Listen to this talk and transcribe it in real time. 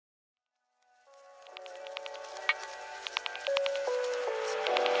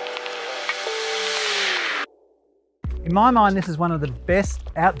In my mind, this is one of the best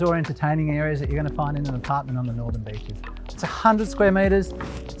outdoor entertaining areas that you're going to find in an apartment on the northern beaches. It's 100 square metres,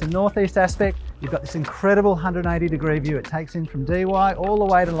 it's a northeast aspect, you've got this incredible 180-degree view it takes in from Dee Why all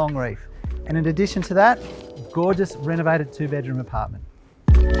the way to Long Reef. And in addition to that, gorgeous renovated 2-bedroom apartment.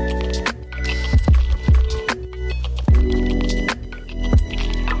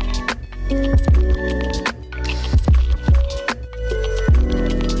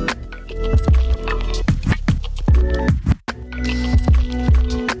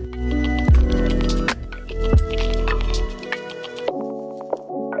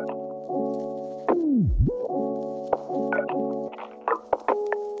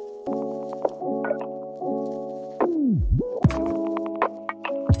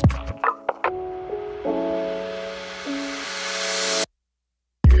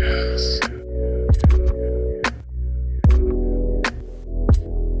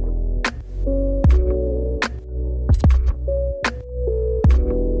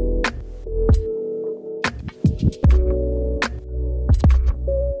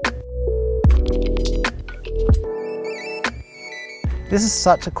 This is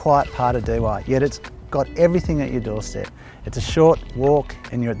such a quiet part of Dee Why, yet it's got everything at your doorstep. It's a short walk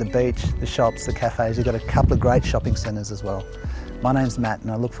and you're at the beach, the shops, the cafes. You've got a couple of great shopping centres as well. My name's Matt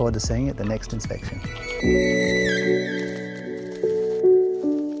and I look forward to seeing you at the next inspection.